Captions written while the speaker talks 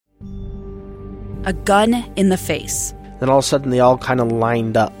a gun in the face. Then all of a sudden, they all kind of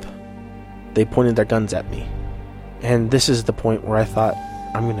lined up. They pointed their guns at me. And this is the point where I thought,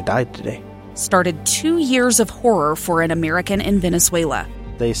 I'm going to die today. Started 2 years of horror for an American in Venezuela.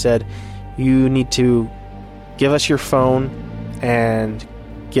 They said, you need to give us your phone and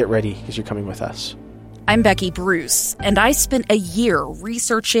get ready because you're coming with us. I'm Becky Bruce, and I spent a year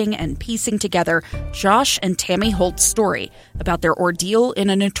researching and piecing together Josh and Tammy Holt's story about their ordeal in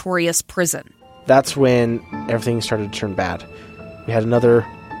a notorious prison. That's when everything started to turn bad. We had another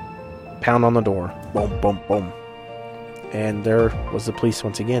pound on the door. Boom, boom, boom. And there was the police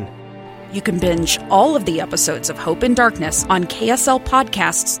once again. You can binge all of the episodes of Hope in Darkness on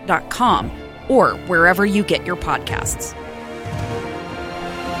KSLpodcasts.com or wherever you get your podcasts.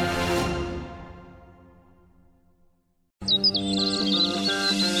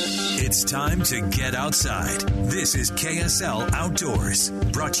 It's time to get outside. This is KSL Outdoors,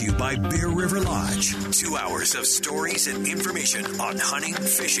 brought to you by Bear River Lodge. 2 hours of stories and information on hunting,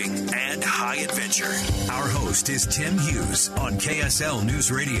 fishing, and high adventure. Our host is Tim Hughes on KSL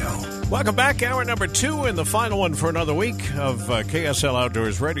News Radio. Welcome back. Hour number 2 and the final one for another week of KSL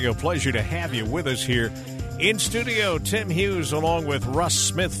Outdoors Radio. Pleasure to have you with us here in studio. Tim Hughes along with Russ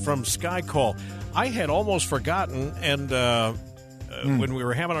Smith from Skycall. I had almost forgotten, and when we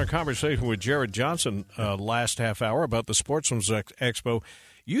were having our conversation with Jared Johnson last half hour about the Sportsman's Expo,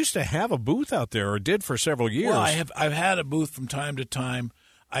 you used to have a booth out there, or did for several years. Well, I've had a booth from time to time.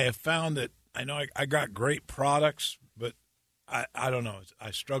 I have found that I got great products, but I don't know.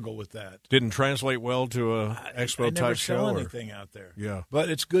 I struggle with that. Didn't translate well to a expo type show. I never sell anything out there. Yeah, but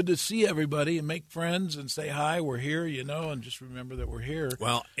it's good to see everybody and make friends and say hi. We're here, and just remember that we're here.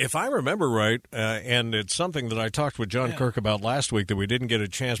 Well, if I remember right, and it's something that I talked with John Kirk about last week that we didn't get a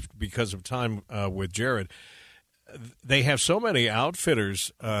chance because of time with Jared. They have so many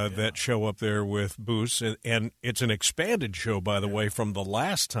outfitters that show up there with booths, and it's an expanded show, by the way, from the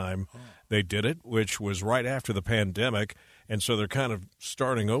last time they did it, which was right after the pandemic, and so they're kind of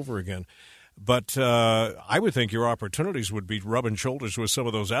starting over again. But I would think your opportunities would be rubbing shoulders with some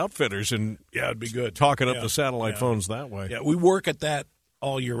of those outfitters and it'd be good talking up the satellite phones that way. Yeah, we work at that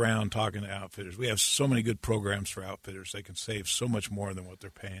all year round, talking to outfitters. We have so many good programs for outfitters. They can save so much more than what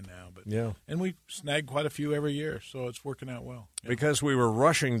they're paying now. And we snag quite a few every year, so it's working out well. Yeah. Because we were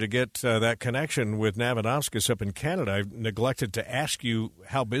rushing to get that connection with Navadomskis up in Canada, I neglected to ask you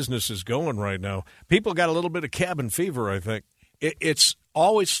how business is going right now. People got a little bit of cabin fever, I think. It's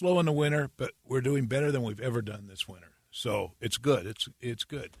always slow in the winter, but we're doing better than we've ever done this winter. So it's good. It's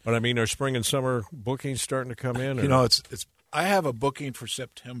good. But I mean, are spring and summer bookings starting to come in? Or? It's. I have a booking for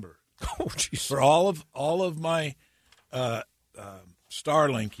September. Oh, geez. For all of my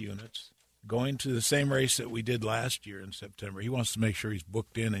Starlink units going to the same race that we did last year in September. He wants to make sure he's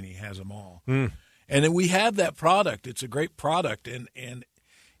booked in and he has them all. And then we have that product. It's a great product. And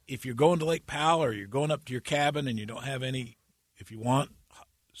if you're going to Lake Powell or you're going up to your cabin and you don't have any, if you want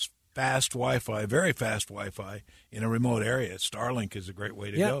fast Wi-Fi, very fast Wi-Fi in a remote area, Starlink is a great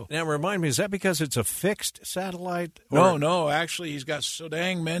way to go. Now, remind me, is that because it's a fixed satellite? No. Actually, he's got so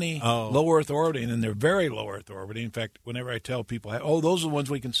dang many low Earth orbiting, and they're very low Earth orbiting. In fact, whenever I tell people, those are the ones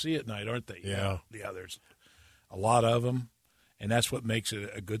we can see at night, aren't they? Yeah. Yeah, there's a lot of them. And that's what makes it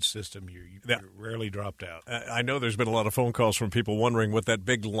a good system. You're rarely dropped out. I know there's been a lot of phone calls from people wondering what that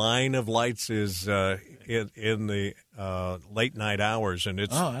big line of lights is in the late night hours, and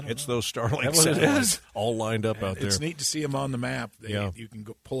it's those Starlink satellites all lined up out there. It's neat to see them on the map. You can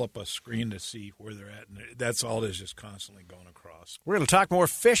go pull up a screen to see where they're at, and that's all it is, just constantly going across. We're going to talk more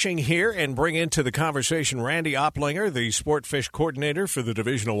fishing here and bring into the conversation Randy Oplinger, the sport fish coordinator for the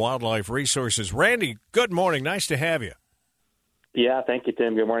Division of Wildlife Resources. Randy, good morning. Nice to have you. Yeah, thank you,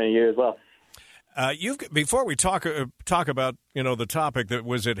 Tim. Good morning to you as well. Before we talk about the topic that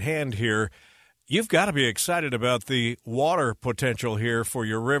was at hand here, you've got to be excited about the water potential here for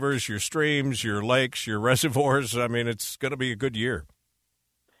your rivers, your streams, your lakes, your reservoirs. I mean, it's going to be a good year.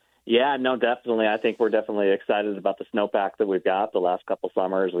 Yeah, no, definitely. I think we're definitely excited about the snowpack that we've got. The last couple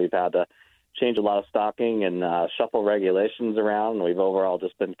summers, we've had to change a lot of stocking and shuffle regulations around. We've overall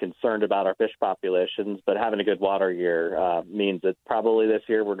just been concerned about our fish populations, but having a good water year means that probably this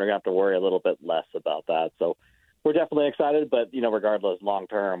year we're going to have to worry a little bit less about that. So we're definitely excited, but, regardless, long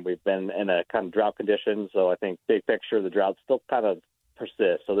term, we've been in a kind of drought condition. So I think big picture, the drought still kind of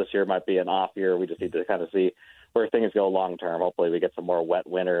persists. So this year might be an off year. We just need to kind of see where things go long term. Hopefully we get some more wet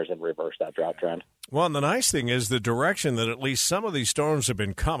winters and reverse that drought trend. Well, and the nice thing is the direction that at least some of these storms have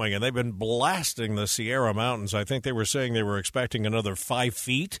been coming, and they've been blasting the Sierra Mountains. I think they were saying they were expecting another 5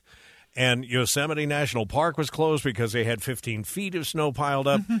 feet. And Yosemite National Park was closed because they had 15 feet of snow piled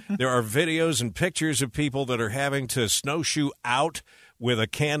up. There are videos and pictures of people that are having to snowshoe out with a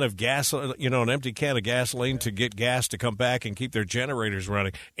can of gas, an empty can of gasoline to get gas to come back and keep their generators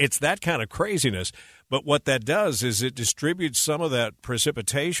running. It's that kind of craziness. But what that does is it distributes some of that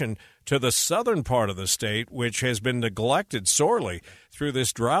precipitation to the southern part of the state, which has been neglected sorely through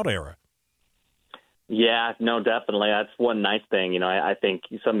this drought era. Yeah, no, definitely. That's one nice thing. I think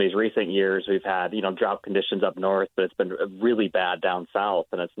some of these recent years we've had, drought conditions up north, but it's been really bad down south,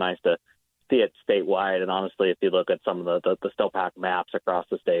 and it's nice to see it statewide. And honestly, if you look at some of the snowpack maps across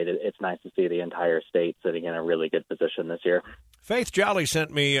the state, it's nice to see the entire state sitting in a really good position this year. Faith Jolly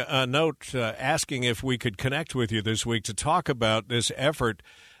sent me a note asking if we could connect with you this week to talk about this effort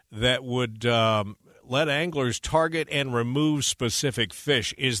that would let anglers target and remove specific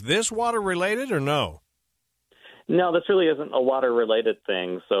fish. Is this water-related or no? No, this really isn't a water-related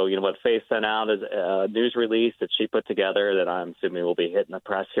thing. So, what Faith sent out is a news release that she put together that I'm assuming will be hitting the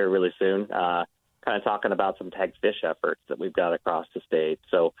press here really soon, kind of talking about some tagged fish efforts that we've got across the state.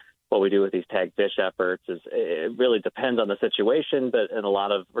 So what we do with these tagged fish efforts is it really depends on the situation, but in a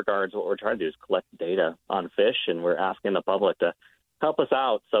lot of regards, what we're trying to do is collect data on fish, and we're asking the public to help us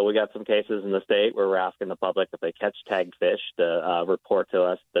out. So we got some cases in the state where we're asking the public if they catch tagged fish to report to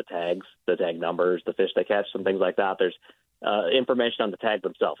us the tags, the tag numbers, the fish they catch, some things like that. There's information on the tag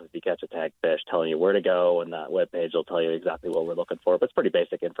themselves if you catch a tagged fish, telling you where to go, and that webpage will tell you exactly what we're looking for. But it's pretty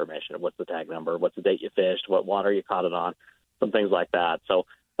basic information. What's the tag number? What's the date you fished? What water you caught it on? Some things like that. So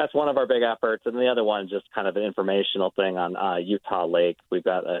that's one of our big efforts. And the other one is just kind of an informational thing on Utah Lake. We've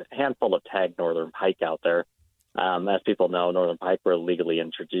got a handful of tagged northern pike out there. As people know, northern pike were legally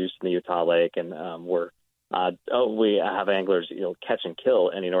introduced in the Utah Lake, and we have anglers, catch and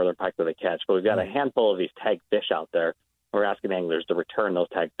kill any northern pike that they catch. But we've got a handful of these tagged fish out there. We're asking anglers to return those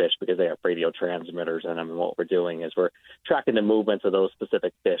tagged fish because they have radio transmitters in them. And what we're doing is we're tracking the movements of those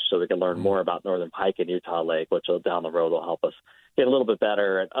specific fish so we can learn more about northern pike in Utah Lake, which down the road will help us get a little bit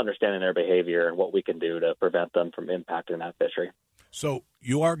better at understanding their behavior and what we can do to prevent them from impacting that fishery. So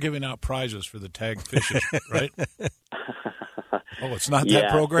you are giving out prizes for the tagged fishes, right? Oh, it's not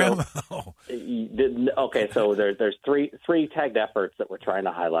that program? Okay, so there's three tagged efforts that we're trying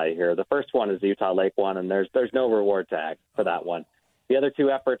to highlight here. The first one is the Utah Lake one, and there's no reward tag for that one. The other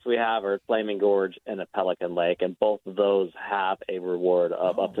two efforts we have are Flaming Gorge and a Pelican Lake, and both of those have a reward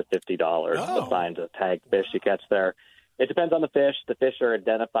of up to $50 assigned to tagged fish you catch there. It depends on the fish. The fish are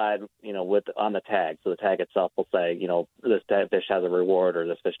identified, on the tag. So the tag itself will say, this fish has a reward or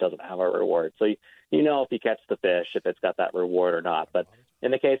this fish doesn't have a reward. So if you catch the fish, if it's got that reward or not. But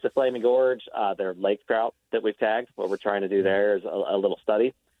in the case of Flaming Gorge, they're lake trout that we've tagged. What we're trying to do there is a little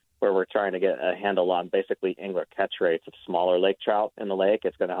study where we're trying to get a handle on basically angler catch rates of smaller lake trout in the lake.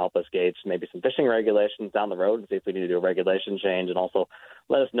 It's going to help us gauge maybe some fishing regulations down the road and see if we need to do a regulation change, and also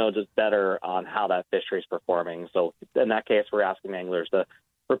let us know just better on how that fishery is performing. So in that case, we're asking anglers to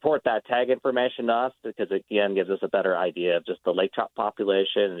report that tag information to us because it, again, gives us a better idea of just the lake trout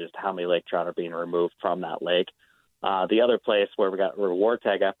population and just how many lake trout are being removed from that lake. The other place where we got a reward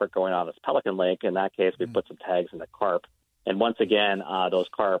tag effort going on is Pelican Lake. In that case, we put some tags in the carp. And once again, those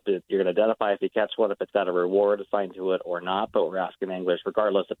carp, you're going to identify if you catch one, if it's got a reward assigned to it or not. But we're asking anglers,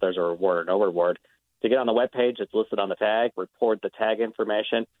 regardless if there's a reward or no reward, to get on the webpage. It's listed on the tag, report the tag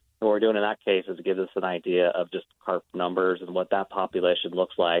information. And what we're doing in that case is it gives us an idea of just carp numbers and what that population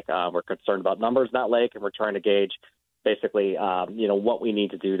looks like. We're concerned about numbers in that lake, and we're trying to gauge basically, what we need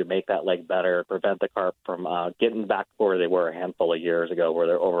to do to make that lake better, prevent the carp from getting back where they were a handful of years ago where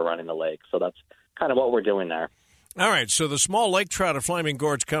they're overrunning the lake. So that's kind of what we're doing there. All right, so the small lake trout of Flaming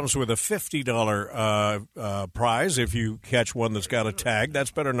Gorge comes with a $50 prize if you catch one that's got a tag.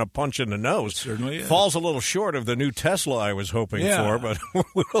 That's better than a punch in the nose. Certainly is. Falls a little short of the new Tesla I was hoping for, but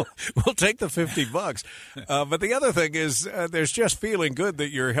we'll take the $50. But the other thing is there's just feeling good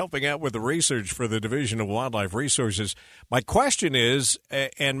that you're helping out with the research for the Division of Wildlife Resources. My question is,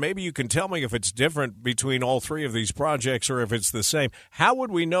 and maybe you can tell me if it's different between all three of these projects or if it's the same, how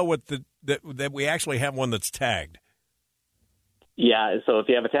would we know that we actually have one that's tagged? Yeah, so if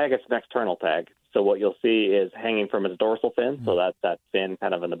you have a tag, it's an external tag. So what you'll see is hanging from its dorsal fin, so that's that fin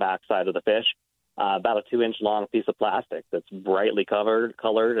kind of in the backside of the fish, about a 2-inch long piece of plastic that's brightly colored.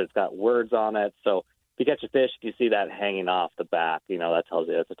 It's got words on it. So if you catch a fish, if you see that hanging off the back, that tells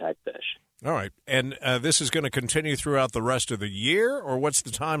you it's a tagged fish. All right. And this is going to continue throughout the rest of the year, or what's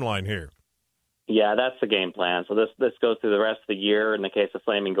the timeline here? Yeah, that's the game plan. So this goes through the rest of the year. In the case of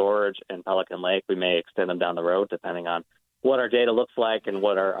Flaming Gorge and Pelican Lake, we may extend them down the road depending on what our data looks like and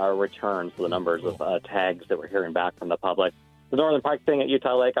what our returns, the numbers of tags that we're hearing back from the public. the Northern Pike thing at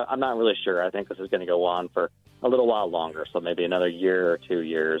Utah Lake, I'm not really sure. I think this is going to go on for a little while longer, so maybe another year or 2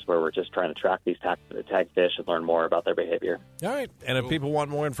 years where we're just trying to track these tag fish and learn more about their behavior. All right. And if people want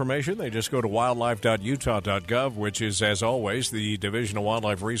more information, they just go to wildlife.utah.gov, which is, as always, the Division of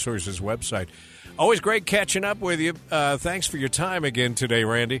Wildlife Resources website. Always great catching up with you. Thanks for your time again today,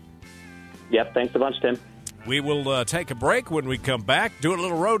 Randy. Yep, thanks a bunch, Tim. We will take a break. When we come back, do a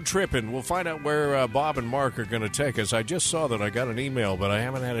little road tripping. We'll find out where Bob and Mark are going to take us. I just saw that I got an email, but I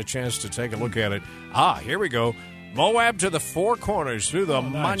haven't had a chance to take a look at it. Here we go. Moab to the Four Corners through the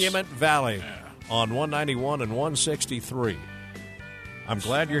Monument Valley on 191 and 163. I'm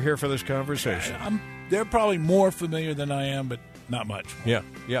glad you're here for this conversation. They're probably more familiar than I am, but not much. Yeah.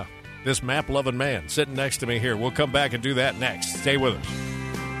 This map-loving man sitting next to me here. We'll come back and do that next. Stay with us.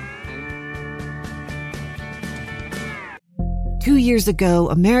 2 years ago,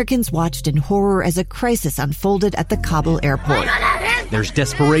 Americans watched in horror as a crisis unfolded at the Kabul airport. There's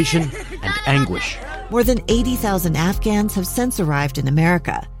desperation and anguish. More than 80,000 Afghans have since arrived in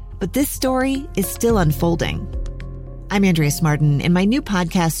America, but this story is still unfolding. I'm Andrea Smartin. In my new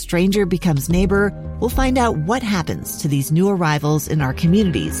podcast, Stranger Becomes Neighbor, we'll find out what happens to these new arrivals in our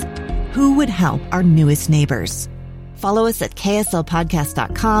communities. Who would help our newest neighbors? Follow us at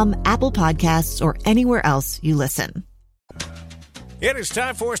kslpodcast.com, Apple Podcasts, or anywhere else you listen. It is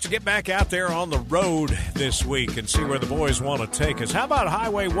time for us to get back out there on the road this week and see where the boys want to take us. How about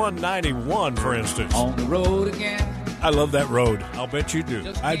Highway 191, for instance? On the road again. I love that road. I'll bet you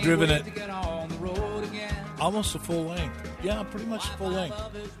do. I've driven it almost a full length. Yeah, pretty much full length.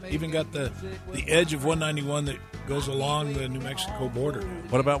 Even got the edge of 191 that goes along the New Mexico border.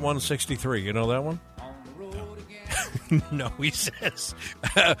 What about 163? You know that one? No, he says.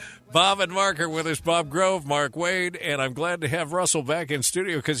 Bob and Mark are with us. Bob Grove, Mark Wade, and I'm glad to have Russell back in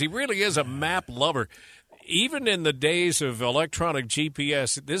studio because he really is a map lover. Even in the days of electronic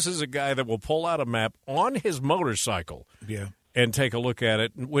GPS, this is a guy that will pull out a map on his motorcycle and take a look at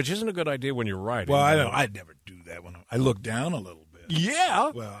it, which isn't a good idea when you're riding. Well, I'd never do that when I look down a little bit.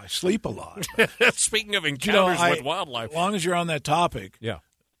 Yeah. Well, I sleep a lot. Speaking of encounters with wildlife. As long as you're on that topic,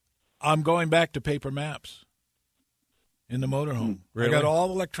 I'm going back to paper maps. In the motorhome. Really? I got all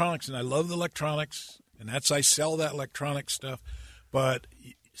the electronics, and I love the electronics, and I sell that electronic stuff. But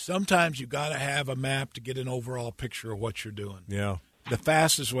sometimes you got to have a map to get an overall picture of what you're doing. Yeah. The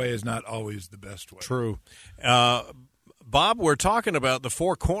fastest way is not always the best way. True. Bob, we're talking about the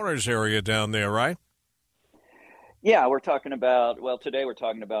Four Corners area down there, right? Yeah, we're talking about, today we're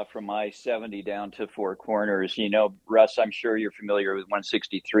talking about from I-70 down to Four Corners. You know, Russ, I'm sure you're familiar with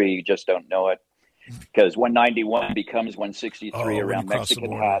 163. You just don't know it. Because 191 becomes 163 around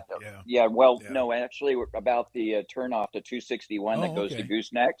Mexican Hat. No, actually, about the turnoff to 261 that goes to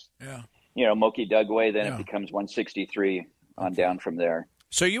Goosenecks. Yeah. You know, Moki Dugway, then it becomes 163 on down from there.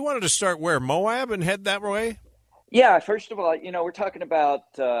 So you wanted to start where, Moab, and head that way? Yeah, first of all, we're talking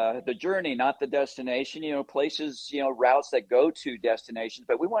about the journey, not the destination. Places, routes that go to destinations.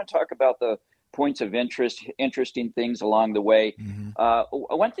 But we want to talk about the points of interest, interesting things along the way.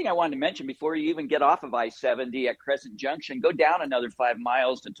 Mm-hmm. One thing I wanted to mention before you even get off of I-70 at Crescent Junction, go down another 5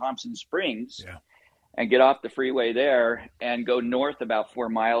 miles to Thompson Springs and get off the freeway there and go north about 4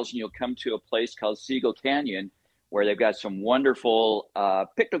 miles, and you'll come to a place called Siegel Canyon where they've got some wonderful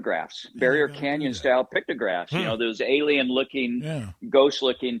pictographs, Barrier Canyon-style pictographs, those alien-looking,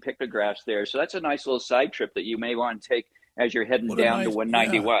 ghost-looking pictographs there. So that's a nice little side trip that you may want to take as you're heading down to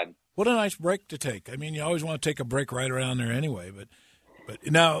 191. Yeah. What a nice break to take. I mean, you always want to take a break right around there anyway. But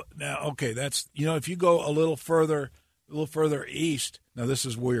now, okay, that's if you go a little further east. Now this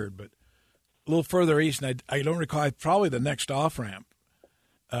is weird, but a little further east, and I don't recall. Probably the next off ramp.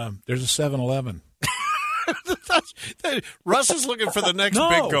 There's a 7-Eleven. Russ is looking for the next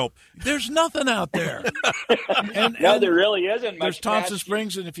big gulp. There's nothing out there. and there really isn't much. There's Thompson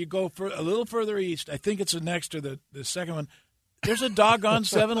Springs, and if you go a little further east, I think it's the next or the second one. There's a doggone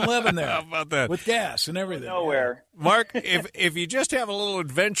 7-Eleven there. How about that? With gas and everything. Nowhere. Mark, if you just have a little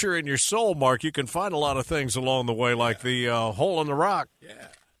adventure in your soul, Mark, you can find a lot of things along the way, like the hole in the rock.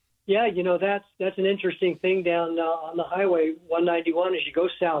 Yeah, that's an interesting thing down on the highway 191 as you go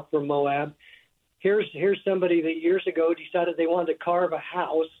south from Moab. Here's somebody that years ago decided they wanted to carve a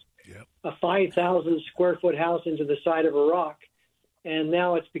house, a 5,000 square foot house into the side of a rock. And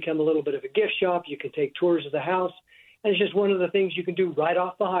now it's become a little bit of a gift shop. You can take tours of the house. And it's just one of the things you can do right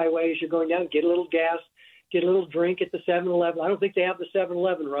off the highway as you're going down. Get a little gas, get a little drink at the 7-Eleven. I don't think they have the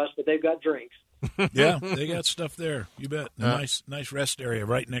 7-Eleven, Russ, but they've got drinks. Yeah, they got stuff there. You bet. Nice rest area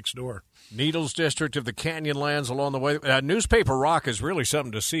right next door. Needles District of the Canyonlands along the way. Newspaper Rock is really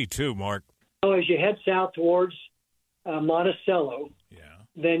something to see, too, Mark. So as you head south towards Monticello. Yeah.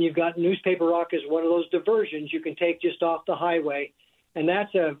 Then you've got Newspaper Rock as one of those diversions you can take just off the highway. And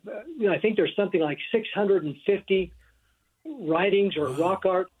that's I think there's something like 650 writings or rock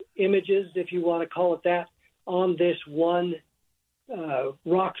art images, if you want to call it that, on this one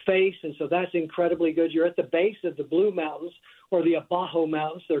rock face. And so that's incredibly good. You're at the base of the Blue Mountains, or the Abajo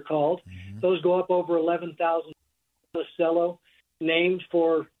Mountains, they're called. Mm-hmm. Those go up over 11,000. Monticello, named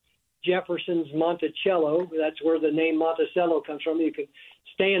for Jefferson's Monticello. That's where the name Monticello comes from. You can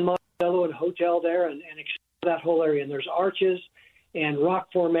stay in Monticello and a hotel there and explore that whole area. And there's arches and rock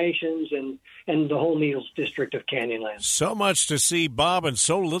formations and the whole Needles district of Canyonlands. So much to see, Bob, and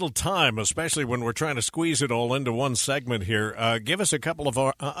so little time, especially when we're trying to squeeze it all into one segment here. Give us a couple of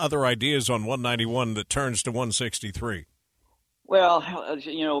other ideas on 191 that turns to 163. Well,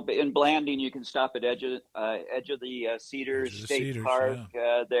 in Blanding, you can stop at edge of the Cedars State Park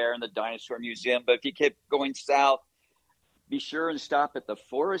there in the Dinosaur Museum. But if you keep going south, be sure and stop at the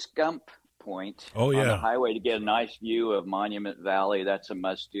Forrest Gump point on the highway to get a nice view of Monument Valley. That's a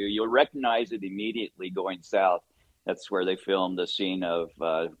must-do. You'll recognize it immediately going south. That's where they filmed the scene of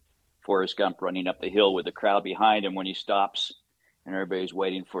Forrest Gump running up the hill with the crowd behind him when he stops. And everybody's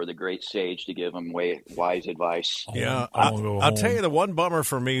waiting for the great sage to give them wise advice. Yeah, I'll tell you the one bummer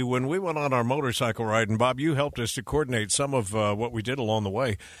for me, when we went on our motorcycle ride, and Bob, you helped us to coordinate some of what we did along the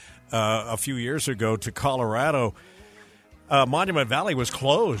way a few years ago to Colorado. Monument Valley was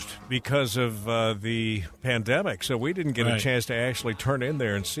closed because of the pandemic, so we didn't get a chance to actually turn in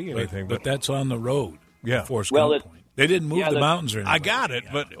there and see anything. But that's on the road. Yeah. Forrest Gump Point. They didn't move the mountains or anything. I got it,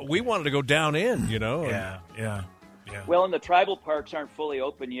 but we wanted to go down in, Yeah. Well, and the tribal parks aren't fully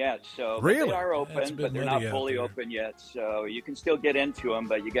open yet, so really? They are open, but they're not fully open yet. So you can still get into them,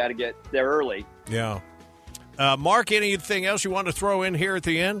 but you got to get there early. Yeah. Mark, anything else you want to throw in here at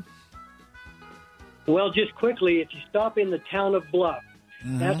the end? Well, just quickly, if you stop in the town of Bluff,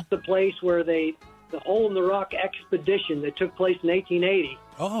 that's the place where the Hole in the Rock expedition that took place in 1880.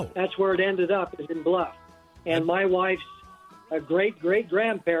 Oh, that's where it ended up, is in Bluff. And my wife's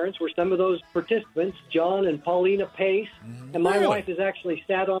great-great-grandparents were some of those participants, John and Paulina Pace. And my wife has actually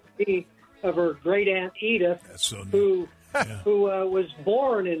sat on the knee of her great-aunt Edith, who was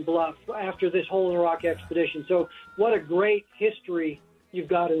born in Bluff after this Hole in the Rock expedition. So what a great history you've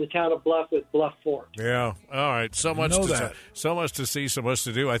got in the town of Bluff with Bluff Fort. Yeah. All right. So much to see, so much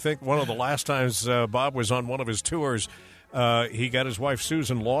to do. I think one of the last times Bob was on one of his tours, he got his wife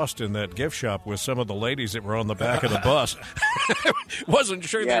Susan lost in that gift shop with some of the ladies that were on the back of the bus. Wasn't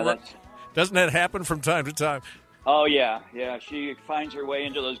sure they were. Doesn't that happen from time to time? Oh, yeah. She finds her way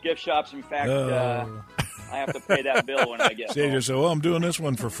into those gift shops. In fact, I have to pay that bill when I get home. So I'm doing this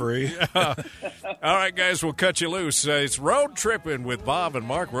one for free. All right, guys, we'll cut you loose. It's Road Tripping with Bob and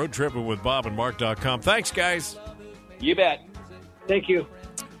Mark, roadtrippingwithbobandmark.com. Thanks, guys. You bet. Thank you.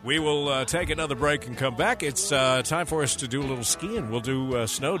 We will take another break and come back. It's time for us to do a little skiing. We'll do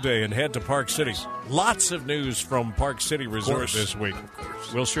Snow Day and head to Park City. Lots of news from Park City Resort this week.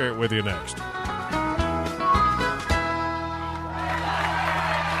 We'll share it with you next.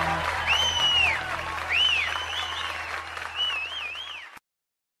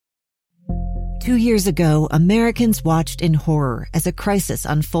 Two years ago, Americans watched in horror as a crisis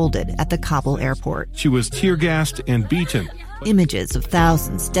unfolded at the Kabul airport. She was tear-gassed and beaten. Images of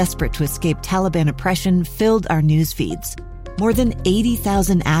thousands desperate to escape Taliban oppression filled our news feeds. More than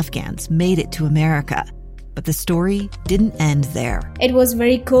 80,000 Afghans made it to America. But the story didn't end there. It was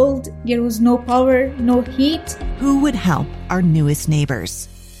very cold. There was no power, no heat. Who would help our newest neighbors?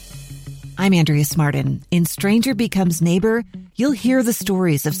 I'm Andrea Smartin. In Stranger Becomes Neighbor, you'll hear the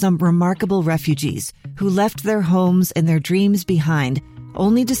stories of some remarkable refugees who left their homes and their dreams behind,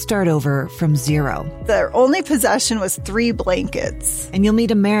 only to start over from zero. Their only possession was 3 blankets. And you'll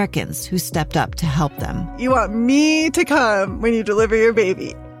meet Americans who stepped up to help them. You want me to come when you deliver your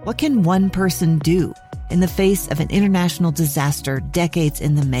baby. What can one person do in the face of an international disaster decades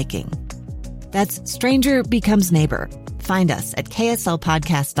in the making? That's Stranger Becomes Neighbor. Find us at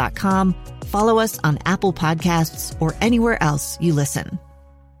kslpodcast.com. Follow us on Apple Podcasts or anywhere else you listen.